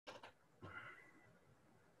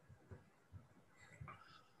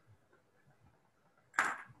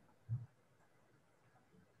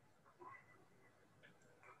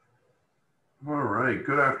All right,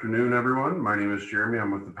 good afternoon, everyone. My name is Jeremy.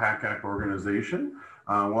 I'm with the PACAC organization.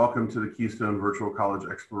 Welcome to the Keystone Virtual College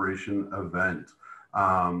Exploration event.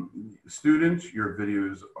 Students, your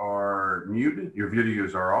videos are muted. Your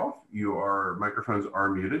videos are off. Your microphones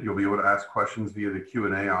are muted. You'll be able to ask questions via the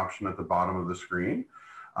Q&A option at the bottom of the screen.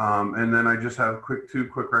 And then I just have two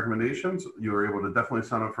quick recommendations. You are able to definitely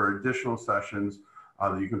sign up for additional sessions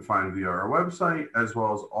that you can find via our website, as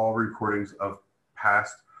well as all recordings of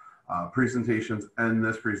past presentations, and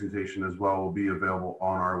this presentation as well will be available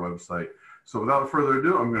on our website. So without further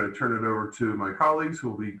ado, I'm going to turn it over to my colleagues who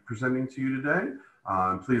will be presenting to you today.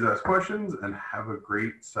 Please ask questions and have a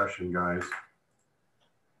great session, guys.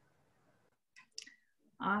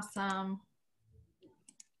 Awesome.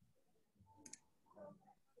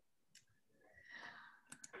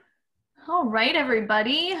 All right,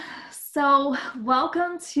 everybody. So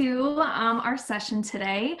welcome to our session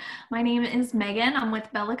today. My name is Megan. I'm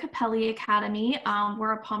with Bella Capelli Academy.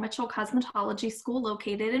 We're a Paul Mitchell Cosmetology School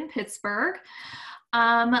located in Pittsburgh.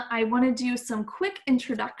 I want to do some quick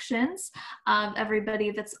introductions of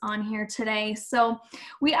everybody that's on here today. So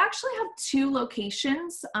we actually have two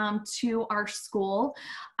locations to our school.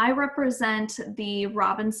 I represent the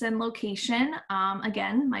Robinson location.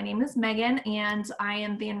 Again, my name is Megan, and I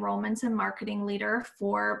am the enrollment and marketing leader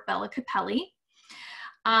for Bella Capelli.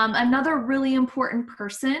 Another really important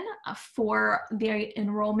person for the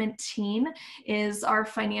enrollment team is our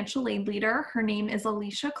financial aid leader. Her name is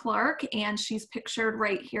Alicia Clark, and she's pictured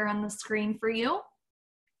right here on the screen for you.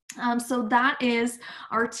 So that is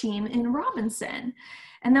our team in Robinson.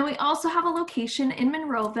 And then we also have a location in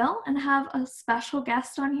Monroeville and have a special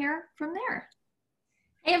guest on here from there.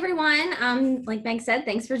 Hey everyone, like Meg said,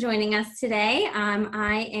 thanks for joining us today.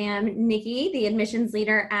 I am Nikki, the admissions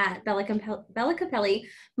leader at Bella Capelli,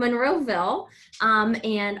 Monroeville,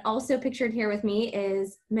 and also pictured here with me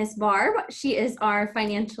is Miss Barb. She is our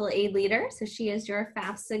financial aid leader, so she is your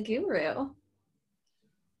FAFSA guru.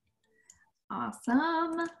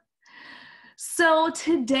 Awesome. So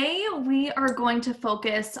today we are going to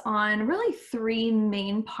focus on really three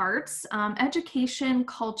main parts: education,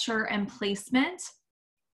 culture, and placement,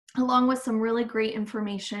 along with some really great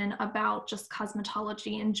information about just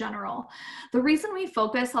cosmetology in general. The reason we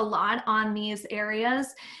focus a lot on these areas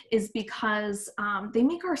is because they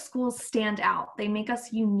make our schools stand out. They make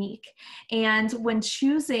us unique. And when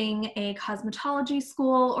choosing a cosmetology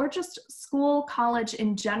school or just school, college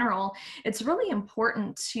in general, it's really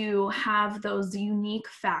important to have those unique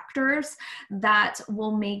factors that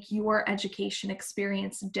will make your education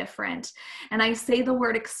experience different. And I say the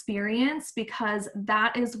word experience because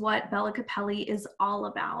that is what Bella Capelli is all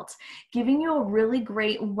about, giving you a really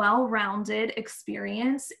great, well-rounded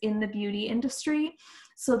experience in the beauty industry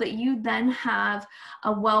so that you then have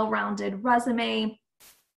a well-rounded resume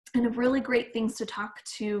and really great things to talk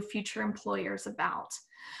to future employers about.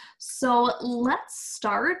 So let's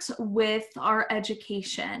start with our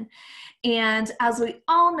education. And as we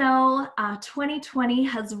all know, 2020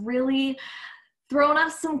 has really thrown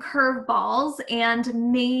us some curveballs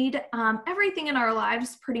and made everything in our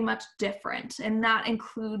lives pretty much different, and that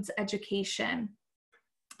includes education.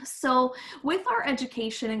 So with our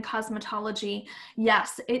education in cosmetology,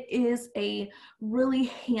 yes, it is a really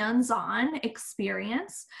hands-on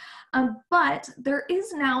experience, but there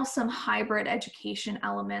is now some hybrid education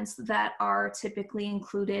elements that are typically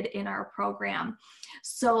included in our program.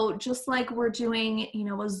 So just like we're doing,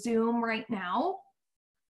 a Zoom right now,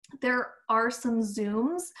 there are some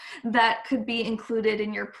Zooms that could be included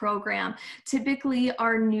in your program. Typically,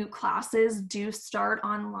 our new classes do start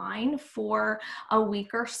online for a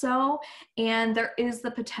week or so, and there is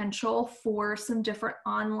the potential for some different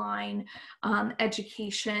online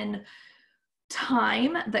education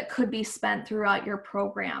time that could be spent throughout your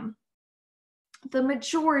program. The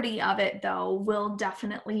majority of it, though, will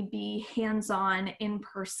definitely be hands-on, in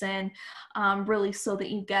person, really so that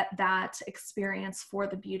you get that experience for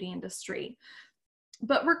the beauty industry.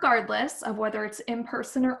 But regardless of whether it's in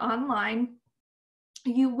person or online,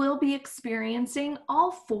 you will be experiencing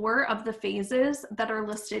all four of the phases that are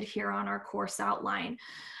listed here on our course outline.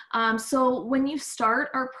 So when you start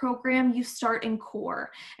our program, you start in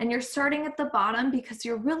core, and you're starting at the bottom because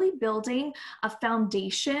you're really building a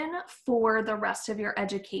foundation for the rest of your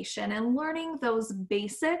education and learning those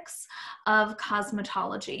basics of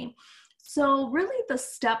cosmetology. So really the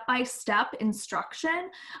step-by-step instruction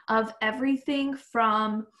of everything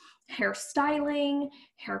from hairstyling,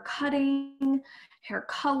 hair cutting, hair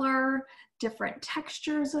color, different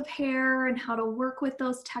textures of hair and how to work with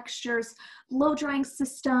those textures, blow drying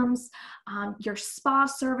systems, your spa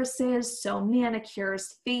services, so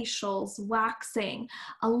manicures, facials, waxing,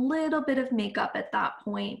 a little bit of makeup at that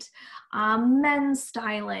point, men's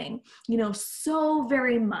styling, you know, so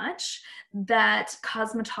very much that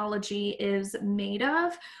cosmetology is made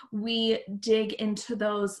of. We dig into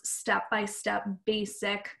those step-by-step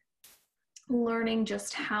basic learning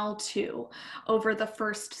just how to over the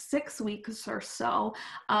first 6 weeks or so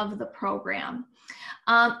of the program.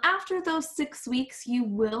 After those 6 weeks, you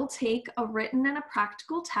will take a written and a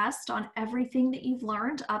practical test on everything that you've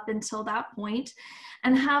learned up until that point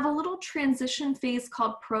and have a little transition phase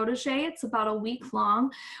called Protégé. It's about a week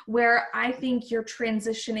long, where I think you're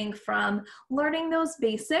transitioning from learning those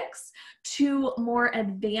basics to more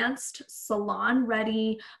advanced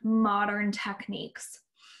salon-ready modern techniques.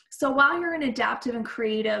 So while you're in adaptive and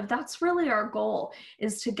creative, that's really our goal,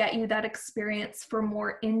 is to get you that experience for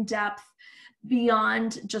more in-depth,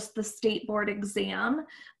 beyond just the state board exam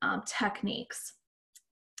techniques.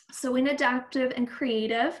 So in adaptive and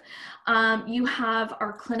creative, you have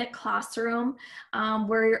our clinic classroom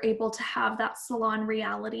where you're able to have that salon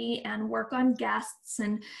reality and work on guests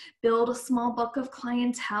and build a small book of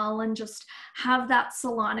clientele and just have that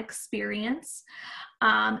salon experience.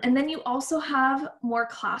 And then you also have more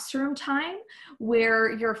classroom time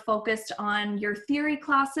where you're focused on your theory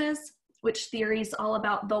classes, which theory is all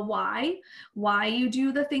about the why you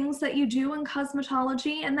do the things that you do in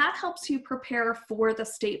cosmetology, and that helps you prepare for the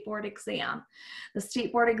state board exam. The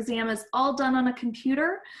state board exam is all done on a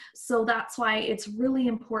computer, so that's why it's really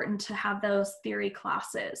important to have those theory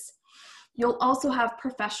classes. You'll also have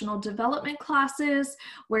professional development classes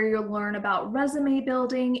where you'll learn about resume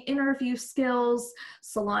building, interview skills,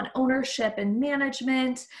 salon ownership and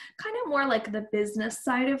management, kind of more like the business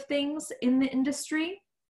side of things in the industry.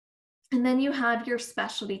 And then you have your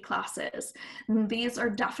specialty classes. And these are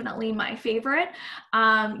definitely my favorite.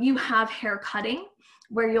 You have hair cutting,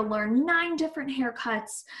 where you'll learn 9 different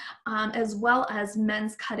haircuts, as well as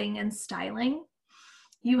men's cutting and styling.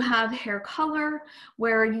 You have hair color,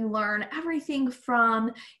 where you learn everything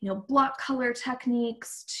from, you know, block color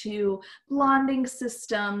techniques to blonding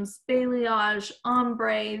systems, balayage,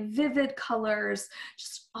 ombre, vivid colors,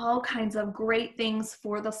 just all kinds of great things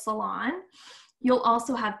for the salon. You'll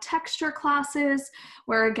also have texture classes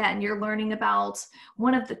where, again, you're learning about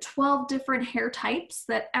one of the 12 different hair types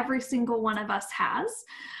that every single one of us has.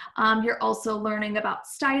 You're also learning about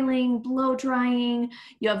styling, blow drying.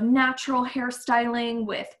 You have natural hairstyling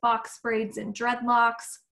with box braids and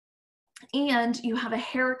dreadlocks. And you have a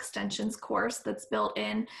hair extensions course that's built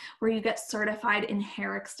in where you get certified in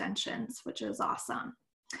hair extensions, which is awesome.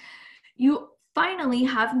 You finally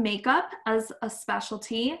have makeup as a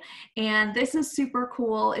specialty, and this is super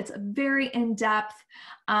cool. It's very in-depth.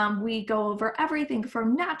 We go over everything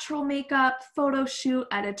from natural makeup, photo shoot,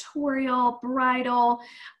 editorial, bridal,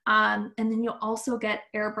 and then you'll also get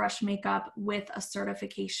airbrush makeup with a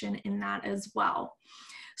certification in that as well.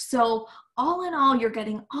 So all in all, you're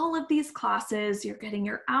getting all of these classes, you're getting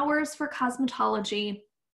your hours for cosmetology,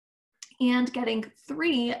 and getting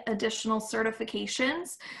 3 additional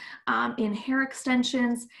certifications in hair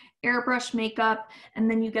extensions, airbrush makeup, and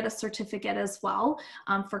then you get a certificate as well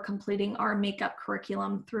for completing our makeup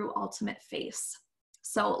curriculum through Ultimate Face.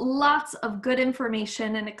 So lots of good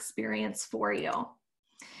information and experience for you.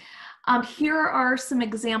 Here are some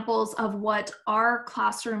examples of what our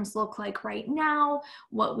classrooms look like right now,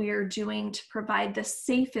 what we are doing to provide the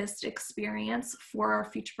safest experience for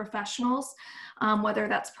our future professionals, whether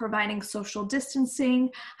that's providing social distancing,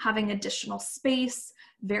 having additional space,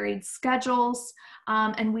 varied schedules,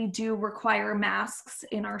 and we do require masks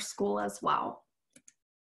in our school as well.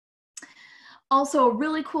 Also, a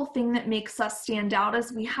really cool thing that makes us stand out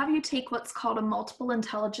is we have you take what's called a multiple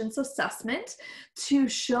intelligence assessment to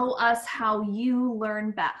show us how you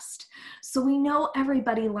learn best. So we know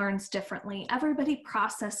everybody learns differently. Everybody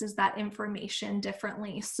processes that information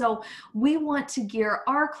differently. So we want to gear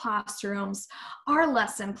our classrooms, our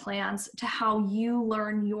lesson plans to how you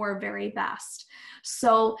learn your very best.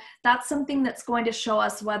 So that's something that's going to show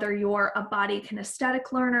us whether you're a body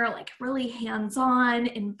kinesthetic learner, like really hands-on,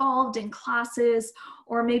 involved in classes,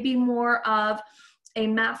 or maybe more of a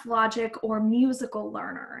math, logic, or musical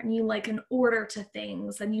learner, and you like an order to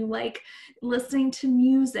things, and you like listening to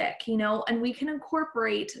music, you know, and we can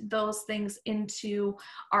incorporate those things into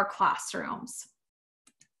our classrooms.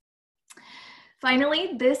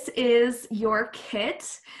 Finally, this is your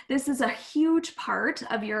kit. This is a huge part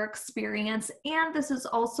of your experience, and this is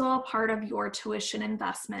also a part of your tuition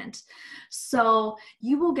investment. So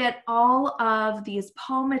you will get all of these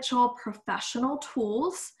Paul Mitchell professional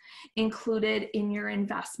tools included in your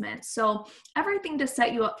investment. So everything to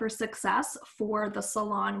set you up for success for the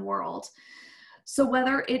salon world. So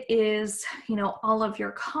whether it is, all of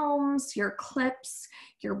your combs, your clips,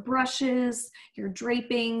 your brushes, your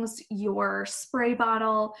drapings, your spray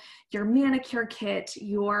bottle, your manicure kit,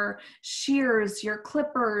 your shears, your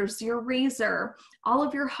clippers, your razor, all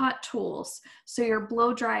of your hot tools. So your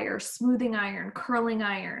blow dryer, smoothing iron, curling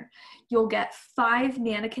iron. You'll get 5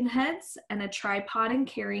 mannequin heads and a tripod and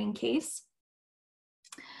carrying case.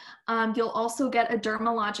 You'll also get a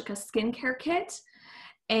Dermalogica skincare kit,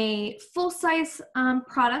 a full-size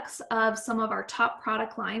products of some of our top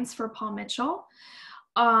product lines for Paul Mitchell,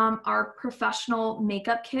 our professional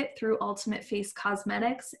makeup kit through Ultimate Face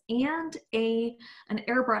Cosmetics, and an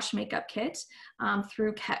airbrush makeup kit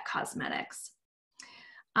through Ket Cosmetics.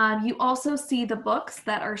 You also see the books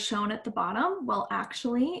that are shown at the bottom. Well,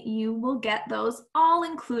 actually, you will get those all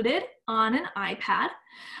included on an iPad.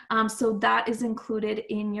 So that is included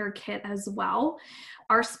in your kit as well.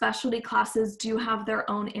 Our specialty classes do have their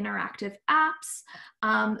own interactive apps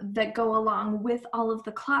that go along with all of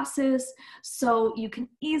the classes. So you can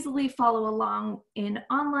easily follow along in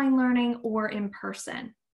online learning or in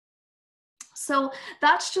person. So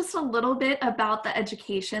that's just a little bit about the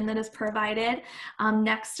education that is provided.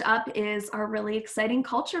 Next up is our really exciting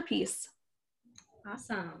culture piece.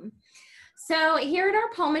 Awesome. So here at our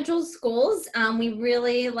Paul Mitchell schools, we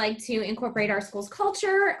really like to incorporate our school's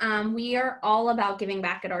culture. We are all about giving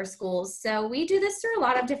back at our schools. So we do this through a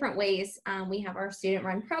lot of different ways. We have our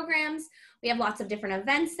student-run programs. We have lots of different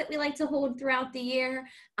events that we like to hold throughout the year,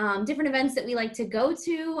 different events that we like to go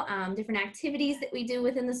to, different activities that we do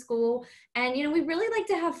within the school. And, we really like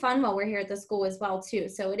to have fun while we're here at the school as well, too.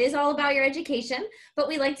 So it is all about your education, but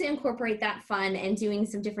we like to incorporate that fun and doing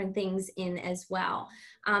some different things in as well.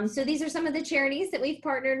 So these are some of the charities that we've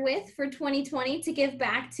partnered with for 2020 to give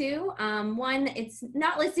back to. One, it's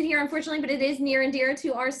not listed here, unfortunately, but it is near and dear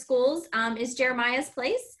to our schools, is Jeremiah's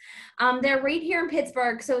Place. They're right here in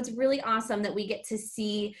Pittsburgh, so it's really awesome that we get to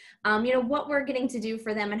see, what we're getting to do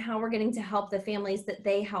for them and how we're getting to help the families that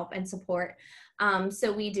they help and support.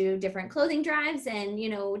 So we do different clothing drives and,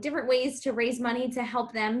 different ways to raise money to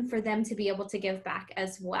help them, for them to be able to give back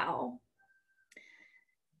as well.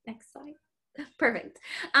 Next slide. Perfect.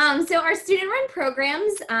 So our student-run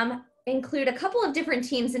programs include a couple of different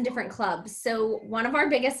teams and different clubs. So one of our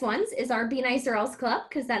biggest ones is our Be Nice or Else Club,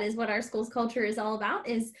 because that is what our school's culture is all about,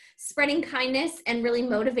 is spreading kindness and really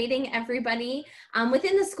motivating everybody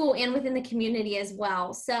within the school and within the community as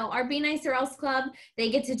well. So our Be Nice or Else Club,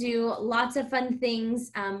 they get to do lots of fun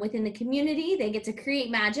things within the community. They get to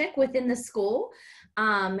create magic within the school.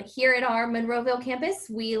 Here at our Monroeville campus,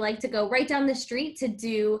 we like to go right down the street to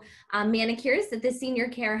do manicures at the senior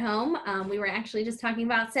care home. We were actually just talking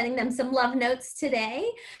about sending them some love notes today,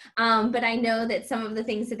 but I know that some of the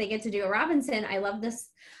things that they get to do at Robinson, I love this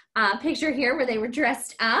picture here where they were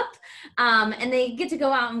dressed up, and they get to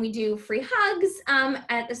go out and we do free hugs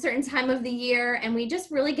at a certain time of the year, and we just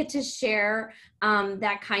really get to share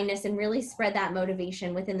that kindness and really spread that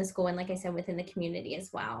motivation within the school and, like I said, within the community as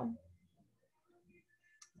well.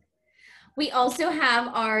 We also have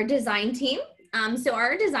our design team. So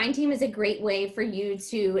our design team is a great way for you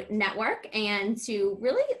to network and to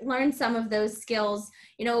really learn some of those skills,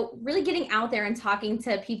 really getting out there and talking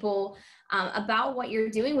to people about what you're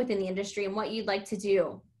doing within the industry and what you'd like to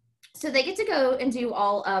do. So they get to go and do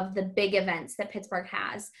all of the big events that Pittsburgh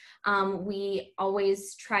has. We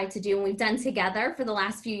always try to do, and we've done together for the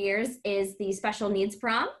last few years, is the Special Needs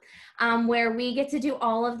Prom, where we get to do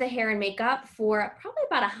all of the hair and makeup for probably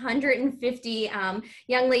about 150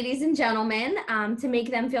 young ladies and gentlemen to make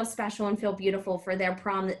them feel special and feel beautiful for their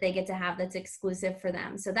prom that they get to have that's exclusive for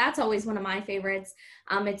them. So that's always one of my favorites.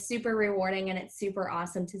 It's super rewarding and it's super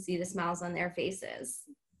awesome to see the smiles on their faces.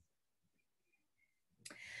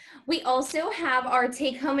 We also have our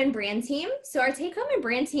Take Home and Brand team. So our Take Home and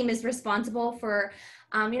Brand team is responsible for,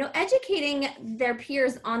 educating their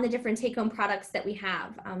peers on the different take-home products that we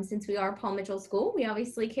have. Since we are Paul Mitchell School, we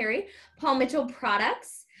obviously carry Paul Mitchell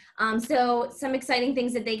products. So some exciting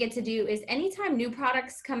things that they get to do is anytime new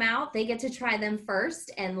products come out, they get to try them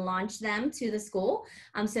first and launch them to the school.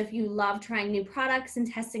 So if you love trying new products and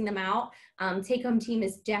testing them out, Take Home team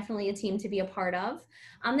is definitely a team to be a part of.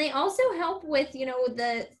 They also help with,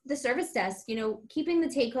 the service desk, keeping the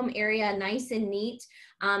take home area nice and neat.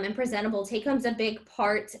 and presentable. Take home's a big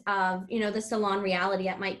part of, you know, the salon reality.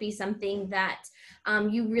 That might be something that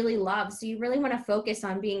you really love. So you really want to focus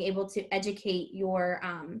on being able to educate your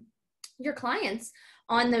clients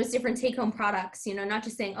on those different take-home products, you know, not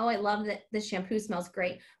just saying, oh, I love that this shampoo smells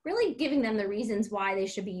great, really giving them the reasons why they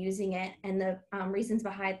should be using it and the reasons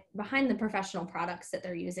behind the professional products that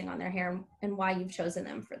they're using on their hair and why you've chosen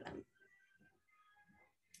them for them.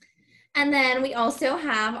 And then we also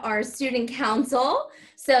have our student council.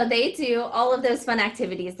 So they do all of those fun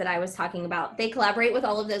activities that I was talking about. They collaborate with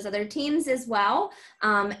all of those other teams as well.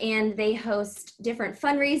 And they host different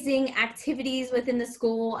fundraising activities within the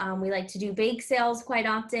school. We like to do bake sales quite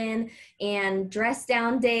often and dress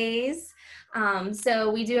down days.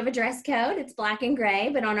 So we do have a dress code. It's black and gray,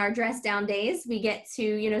 but on our dress down days, we get to,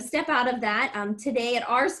 you know, step out of that. Today at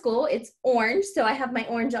our school, it's orange. So I have my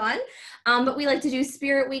orange on, but we like to do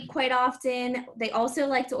Spirit Week quite often. They also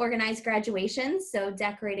like to organize graduations. So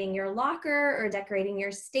decorating your locker or decorating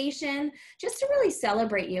your station, just to really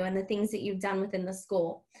celebrate you and the things that you've done within the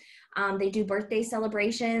school. They do birthday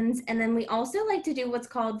celebrations. And then we also like to do what's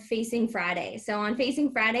called Facing Friday. So on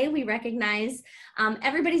Facing Friday, we recognize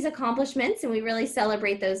everybody's accomplishments and we really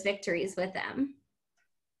celebrate those victories with them.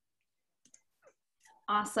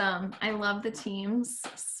 Awesome. I love the teams.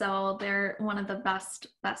 So they're one of the best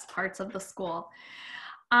parts of the school.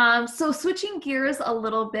 So switching gears a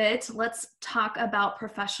little bit, let's talk about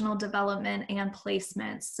professional development and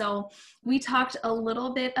placement. So we talked a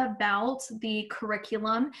little bit about the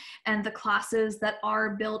curriculum and the classes that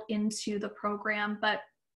are built into the program, but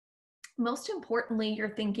most importantly, you're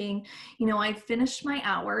thinking, you know, I finished my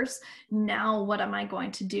hours, now what am I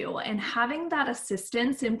going to do? And having that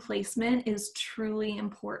assistance in placement is truly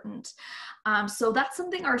important. So that's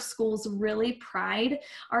something our schools really pride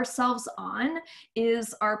ourselves on,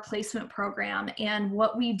 is our placement program and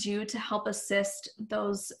what we do to help assist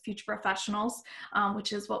those future professionals,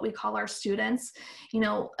 which is what we call our students, you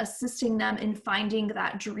know, assisting them in finding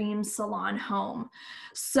that dream salon home.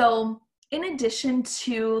 So in addition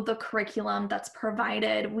to the curriculum that's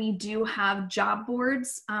provided, we do have job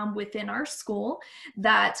boards within our school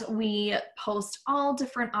that we post all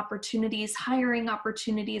different opportunities, hiring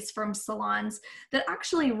opportunities from salons that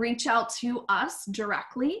actually reach out to us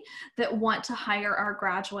directly that want to hire our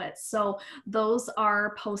graduates. So those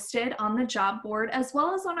are posted on the job board as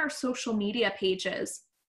well as on our social media pages.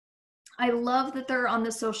 I love that they're on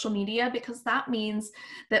the social media because that means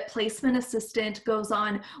that placement assistant goes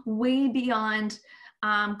on way beyond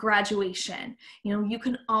graduation. You know, you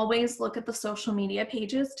can always look at the social media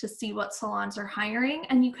pages to see what salons are hiring,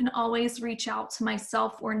 and you can always reach out to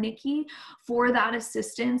myself or Nikki for that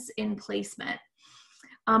assistance in placement.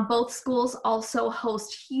 Both schools also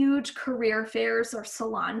host huge career fairs or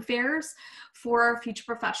salon fairs for our future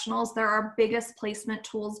professionals. They're our biggest placement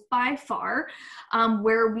tools by far,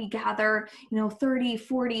 where we gather, you know, 30,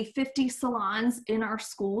 40, 50 salons in our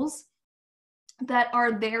schools that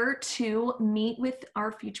are there to meet with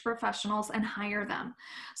our future professionals and hire them.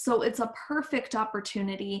 So it's a perfect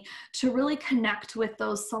opportunity to really connect with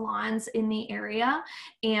those salons in the area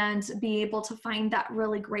and be able to find that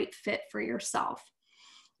really great fit for yourself.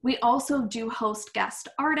 We also do host guest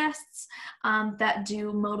artists that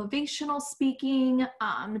do motivational speaking,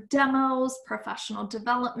 demos, professional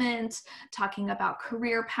development, talking about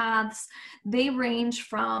career paths. They range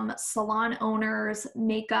from salon owners,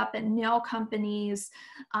 makeup and nail companies,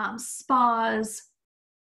 spas,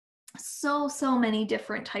 so many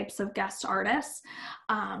different types of guest artists.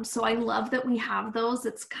 So I love that we have those.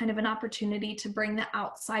 It's kind of an opportunity to bring the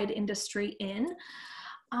outside industry in.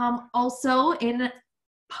 Also in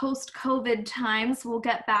post-COVID times, we'll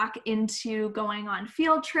get back into going on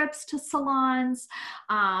field trips to salons,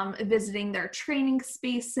 visiting their training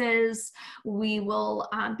spaces. We will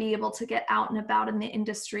be able to get out and about in the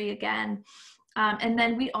industry again. And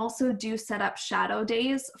then we also do set up shadow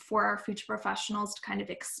days for our future professionals to kind of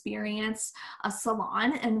experience a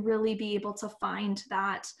salon and really be able to find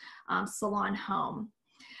that salon home.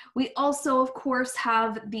 We also, of course,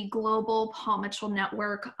 have the global Paul Mitchell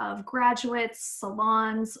network of graduates,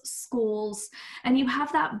 salons, schools, and you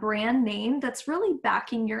have that brand name that's really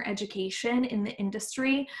backing your education in the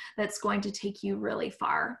industry that's going to take you really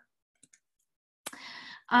far.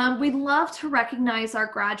 We love to recognize our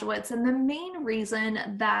graduates, and the main reason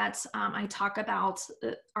that I talk about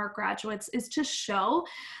our graduates is to show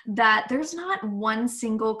that there's not one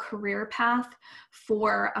single career path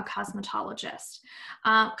for a cosmetologist.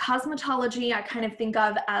 Cosmetology, I kind of think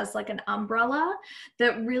of as like an umbrella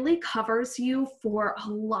that really covers you for a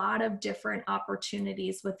lot of different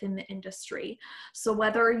opportunities within the industry. So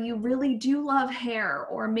whether you really do love hair,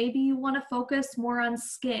 or maybe you want to focus more on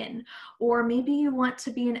skin, or maybe you want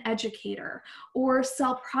to be an educator or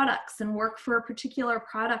sell products and work for a particular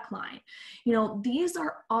product line, you know, these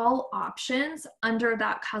are all options under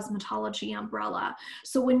that cosmetology umbrella.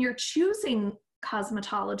 So when you're choosing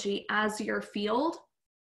cosmetology as your field,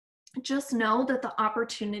 just know that the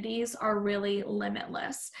opportunities are really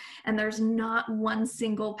limitless and there's not one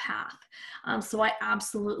single path. So I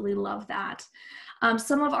absolutely love that.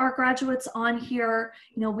 Some of our graduates on here,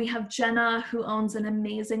 you know, we have Jenna, who owns an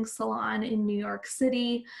amazing salon in New York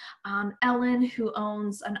City, Ellen, who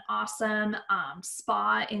owns an awesome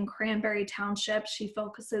spa in Cranberry Township. She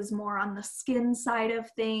focuses more on the skin side of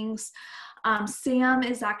things. Sam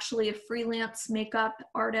is actually a freelance makeup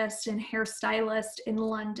artist and hairstylist in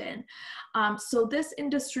London. So this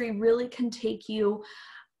industry really can take you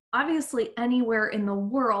obviously anywhere in the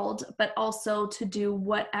world, but also to do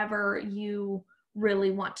whatever you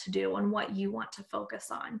really want to do and what you want to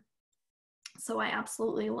focus on. So I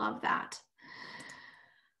absolutely love that.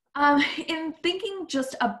 In thinking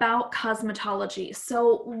just about cosmetology,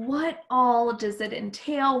 so what all does it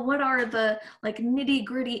entail? What are the like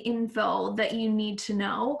nitty-gritty info that you need to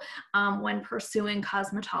know when pursuing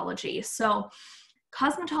cosmetology? So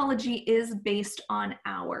cosmetology is based on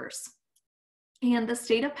hours. And the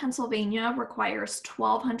state of Pennsylvania requires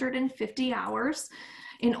 1,250 hours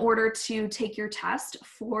in order to take your test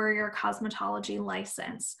for your cosmetology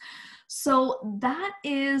license. So that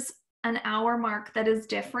is an hour mark that is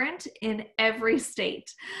different in every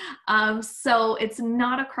state. So it's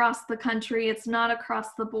not across the country, it's not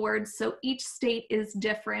across the board. So each state is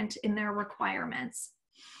different in their requirements.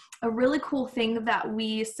 A really cool thing that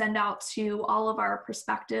we send out to all of our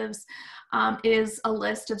prospectives is a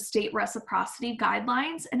list of state reciprocity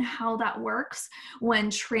guidelines and how that works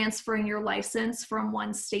when transferring your license from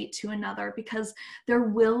one state to another, because there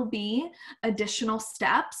will be additional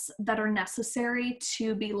steps that are necessary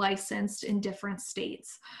to be licensed in different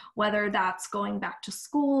states, whether that's going back to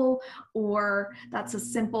school, or that's a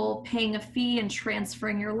simple paying a fee and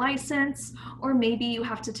transferring your license, or maybe you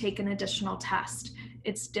have to take an additional test.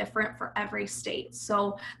 It's different for every state.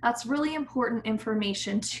 So that's really important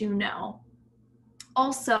information to know.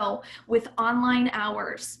 Also, with online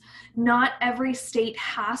hours, not every state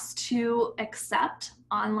has to accept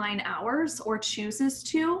online hours or chooses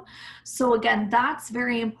to. So again, that's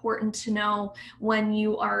very important to know when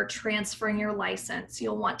you are transferring your license.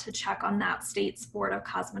 You'll want to check on that state's Board of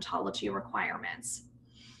Cosmetology requirements.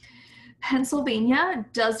 Pennsylvania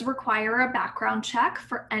does require a background check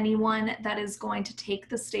for anyone that is going to take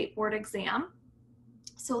the state board exam.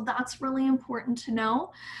 So that's really important to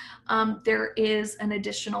know. There is an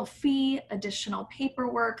additional fee, additional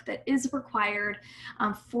paperwork that is required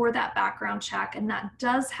for that background check, and that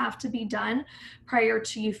does have to be done prior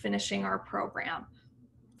to you finishing our program.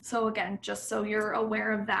 So again, just so you're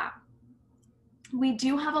aware of that. We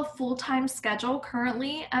do have a full-time schedule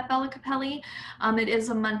currently at Bella Capelli. It is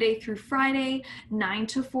a Monday through Friday, 9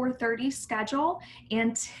 to 4:30 schedule,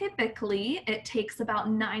 and typically it takes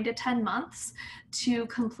about 9 to 10 months to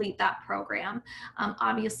complete that program.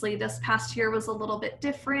 Obviously, this past year was a little bit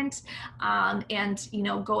different, and you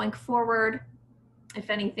know, going forward, if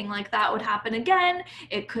anything like that would happen again,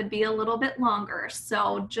 it could be a little bit longer.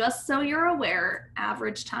 So just so you're aware,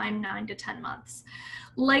 average time 9 to 10 months.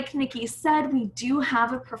 Like Nikki said, we do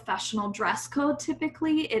have a professional dress code.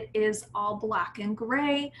 Typically, it is all black and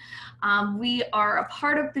gray. We are a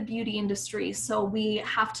part of the beauty industry, so we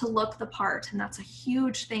have to look the part, and that's a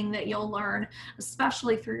huge thing that you'll learn,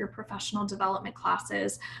 especially through your professional development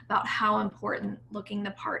classes, about how important looking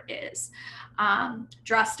the part is.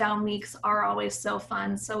 Dress down weeks are always so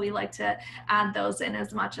fun, so we like to add those in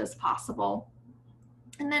as much as possible.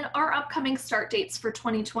 And then our upcoming start dates for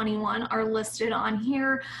 2021 are listed on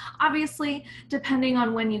here. Obviously, depending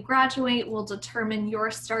on when you graduate, will determine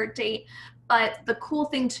your start date. But the cool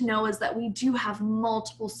thing to know is that we do have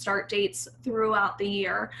multiple start dates throughout the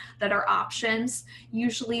year that are options.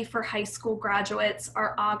 Usually for high school graduates,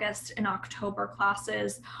 our August and October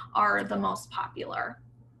classes are the most popular.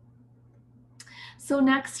 So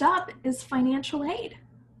next up is financial aid.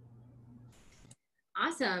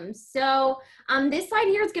 Awesome. So this slide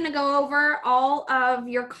here is going to go over all of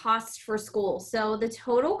your costs for school. So the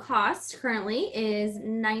total cost currently is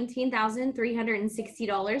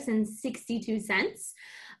 $19,360.62.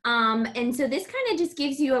 And so this kind of just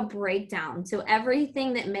gives you a breakdown. So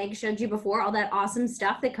everything that Meg showed you before, all that awesome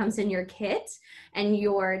stuff that comes in your kit and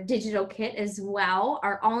your digital kit as well,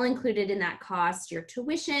 are all included in that cost. Your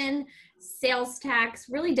tuition, sales tax,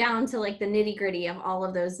 really down to like the nitty gritty of all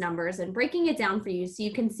of those numbers, and breaking it down for you so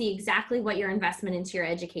you can see exactly what your investment into your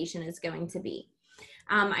education is going to be.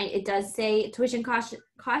 It does say tuition cost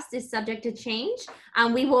is subject to change.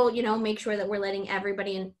 We will, make sure that we're letting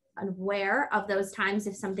everybody aware of those times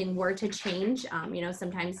if something were to change.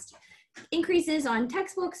 Sometimes increases on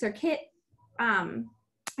textbooks or kit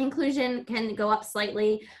inclusion can go up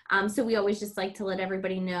slightly. So we always just like to let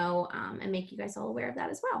everybody know and make you guys all aware of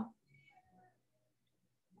that as well.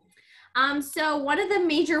 So one of the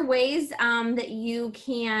major ways that you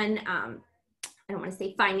can, I don't want to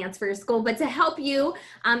say finance for your school, but to help you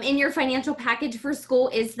in your financial package for school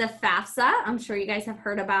is the FAFSA. I'm sure you guys have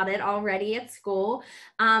heard about it already at school,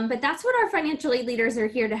 but that's what our financial aid leaders are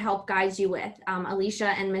here to help guide you with. Alicia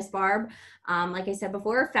and Miss Barb, like I said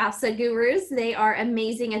before, FAFSA gurus. They are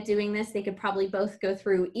amazing at doing this. They could probably both go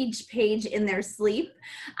through each page in their sleep,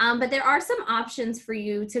 but there are some options for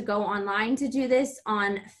you to go online to do this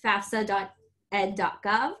on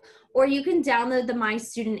fafsa.ed.gov, or you can download the My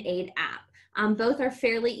Student Aid app. Both are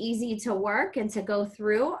fairly easy to work and to go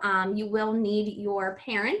through. You will need your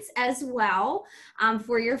parents as well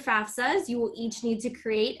for your FAFSAs. You will each need to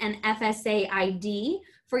create an FSA ID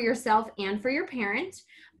for yourself and for your parent.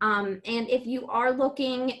 And if you are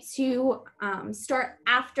looking to start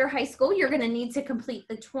after high school, you're going to need to complete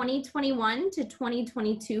the 2021 to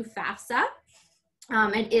 2022 FAFSA.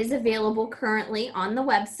 It is available currently on the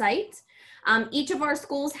website. Each of our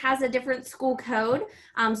schools has a different school code,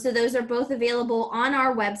 so those are both available on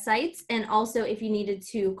our websites. And also, if you needed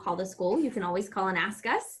to call the school, you can always call and ask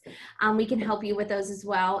us. We can help you with those as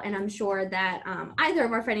well. And I'm sure that either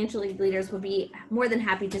of our financial aid leaders would be more than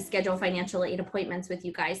happy to schedule financial aid appointments with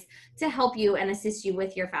you guys to help you and assist you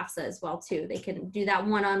with your FAFSA as well too. They can do that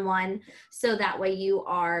one-on-one, so that way you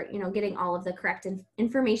are, getting all of the correct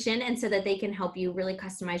information, and so that they can help you really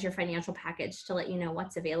customize your financial package to let you know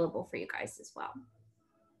what's available for you guys as well.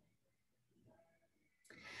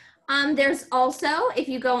 There's also, if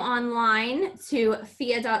you go online to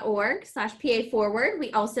fia.org/PA Forward, we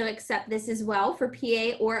also accept this as well for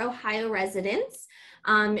PA or Ohio residents.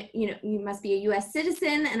 You must be a U.S.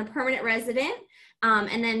 citizen and a permanent resident,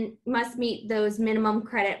 and then must meet those minimum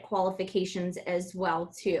credit qualifications as well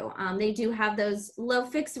too. They do have those low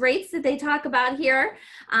fixed rates that they talk about here.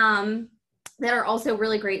 That are also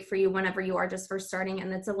really great for you whenever you are just first starting,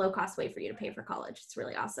 and it's a low cost way for you to pay for college. It's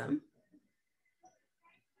really awesome.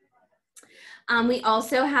 We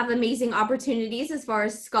also have amazing opportunities as far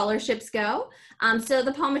as scholarships go. So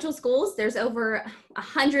the Paul Mitchell schools, there's over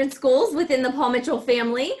 100 schools within the Paul Mitchell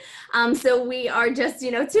family. So we are just,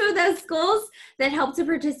 two of those schools that help to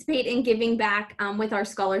participate in giving back with our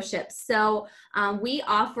scholarships. So we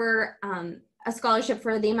offer a scholarship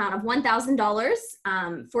for the amount of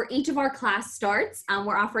 $1,000 for each of our class starts.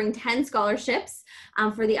 We're offering 10 scholarships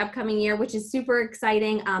for the upcoming year, which is super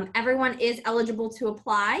exciting. Everyone is eligible to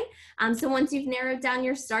apply. So once you've narrowed down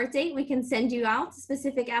your start date, we can send you out a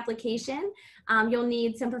specific application. You'll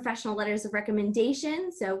need some professional letters of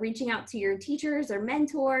recommendation. So reaching out to your teachers or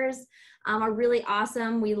mentors are really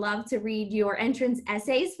awesome. We love to read your entrance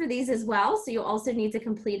essays for these as well. So you'll also need to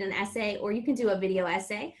complete an essay, or you can do a video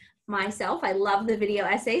essay. Myself, I love the video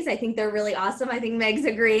essays. I think they're really awesome. I think Meg's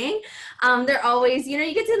agreeing. They're always, you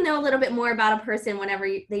get to know a little bit more about a person whenever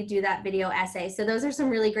they do that video essay. So those are some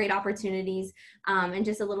really great opportunities, and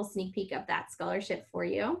just a little sneak peek of that scholarship for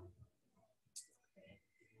you.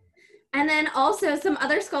 And then also some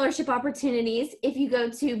other scholarship opportunities. If you go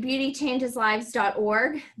to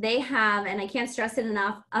beautychangeslives.org, they have, and I can't stress it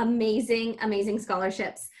enough, amazing, amazing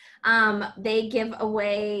scholarships. They give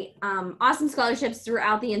away awesome scholarships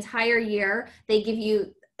throughout the entire year. They give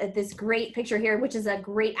you this great picture here, which is a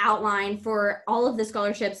great outline for all of the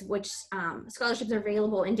scholarships, which scholarships are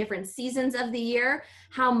available in different seasons of the year,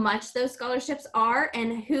 how much those scholarships are,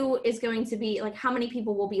 and who is going to be, like, how many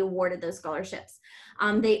people will be awarded those scholarships.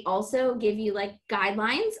 They also give you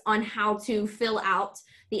guidelines on how to fill out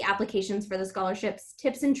the applications for the scholarships,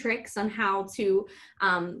 tips and tricks on how to,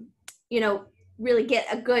 really get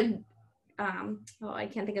a good I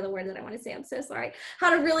can't think of the word that I want to say. I'm so sorry. How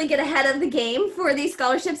to really get ahead of the game for these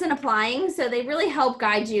scholarships and applying. So they really help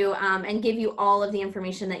guide you and give you all of the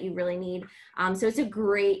information that you really need. So it's a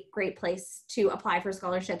great place to apply for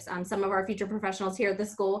scholarships. Some of our future professionals here at the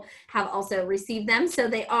school have also received them. So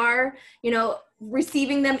they are,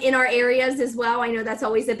 receiving them in our areas as well. I know that's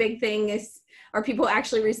always a big thing, are people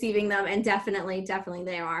actually receiving them? And definitely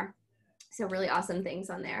they are. So really awesome things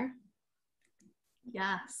on there.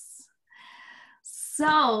 Yes.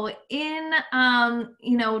 So in,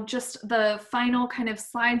 just the final kind of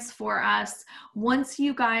slides for us, once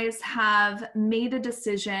you guys have made a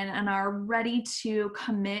decision and are ready to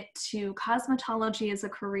commit to cosmetology as a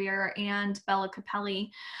career and Bella Capelli,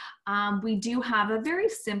 we do have a very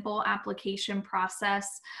simple application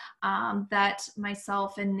process that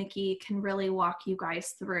myself and Nikki can really walk you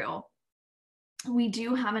guys through. We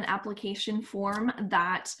do have an application form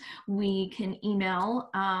that we can email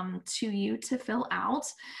to you to fill out.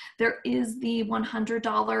 There is the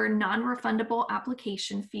 $100 non-refundable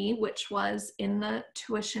application fee, which was in the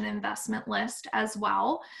tuition investment list as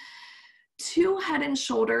well. 2 Head and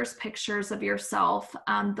Shoulders pictures of yourself.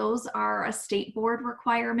 Those are a state board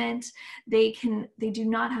requirement. They do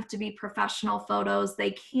not have to be professional photos.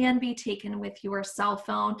 They can be taken with your cell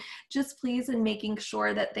phone. Just please in making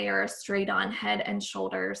sure that they are a straight on head and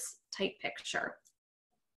shoulders type picture.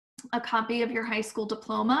 A copy of your high school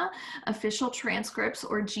diploma, official transcripts,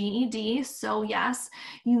 or GED. So yes,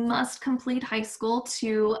 you must complete high school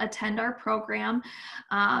to attend our program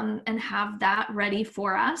and have that ready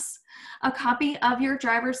for us. A copy of your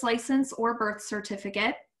driver's license or birth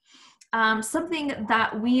certificate. Something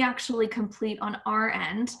that we actually complete on our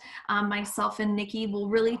end, myself and Nikki will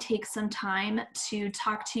really take some time to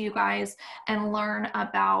talk to you guys and learn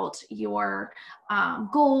about your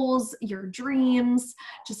goals, your dreams,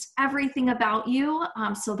 just everything about you,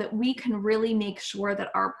 so that we can really make sure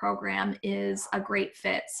that our program is a great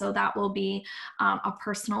fit. So that will be a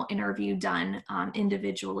personal interview done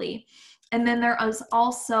individually. And then there is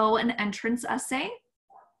also an entrance essay,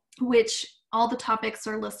 which all the topics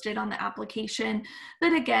are listed on the application,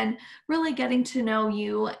 but again, really getting to know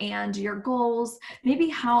you and your goals, maybe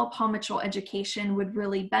how Paul Mitchell education would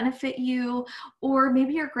really benefit you, or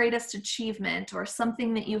maybe your greatest achievement or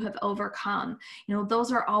something that you have overcome.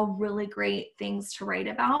 Those are all really great things to write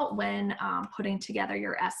about when putting together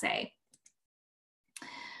your essay.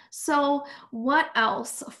 So what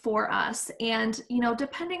else for us? And,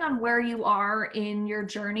 depending on where you are in your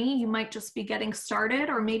journey, you might just be getting started,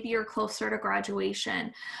 or maybe you're closer to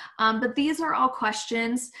graduation. But these are all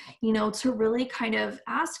questions, to really kind of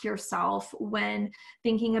ask yourself when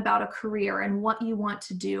thinking about a career and what you want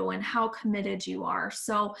to do and how committed you are.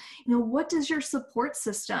 So, what does your support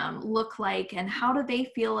system look like, and how do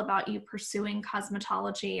they feel about you pursuing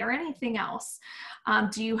cosmetology or anything else?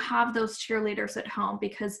 Do you have those cheerleaders at home?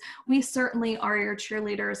 Because we certainly are your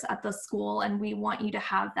cheerleaders at the school, and we want you to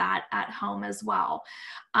have that at home as well.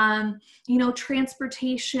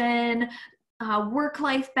 Transportation,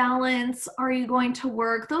 work-life balance, are you going to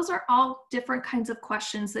work? Those are all different kinds of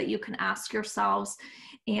questions that you can ask yourselves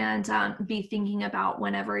and be thinking about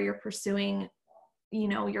whenever you're pursuing,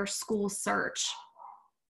 your school search.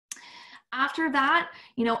 After that,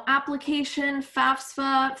 application,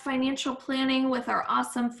 FAFSA, financial planning with our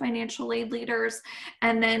awesome financial aid leaders,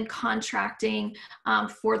 and then contracting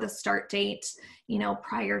for the start date,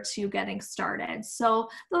 prior to getting started. So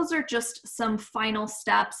those are just some final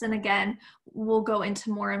steps. And again, we'll go into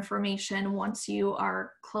more information once you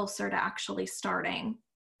are closer to actually starting.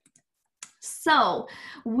 So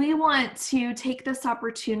we want to take this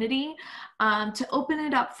opportunity to open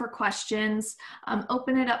it up for questions,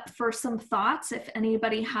 open it up for some thoughts if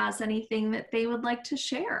anybody has anything that they would like to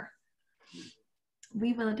share.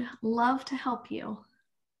 We would love to help you.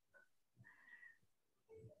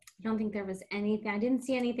 I don't think there was anything. I didn't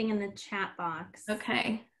see anything in the chat box.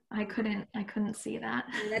 Okay. I couldn't see that.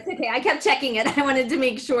 That's okay. I kept checking it. I wanted to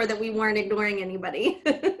make sure that we weren't ignoring anybody.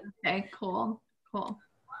 Okay, cool.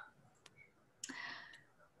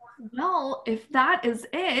 Well, if that is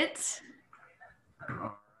it.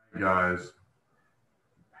 All right, guys.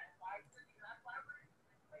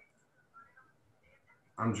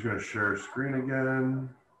 I'm just going to share screen again.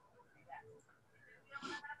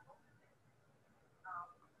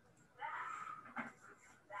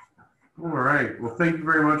 All right. Well, thank you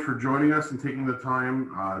very much for joining us and taking the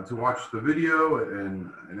time to watch the video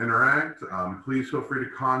and interact. Please feel free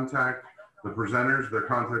to contact the presenters. Their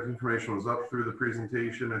contact information was up through the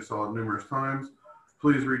presentation. I saw it numerous times.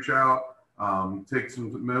 Please reach out, take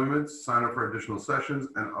some moments, sign up for additional sessions,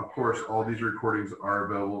 and of course, all these recordings are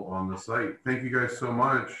available on the site. Thank you guys so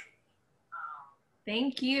much.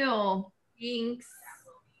 Thank you. Thanks.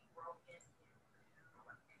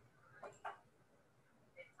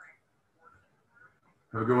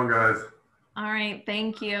 Have a good one, guys. All right.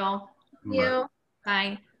 Thank you. Thank you.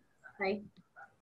 Bye. Bye.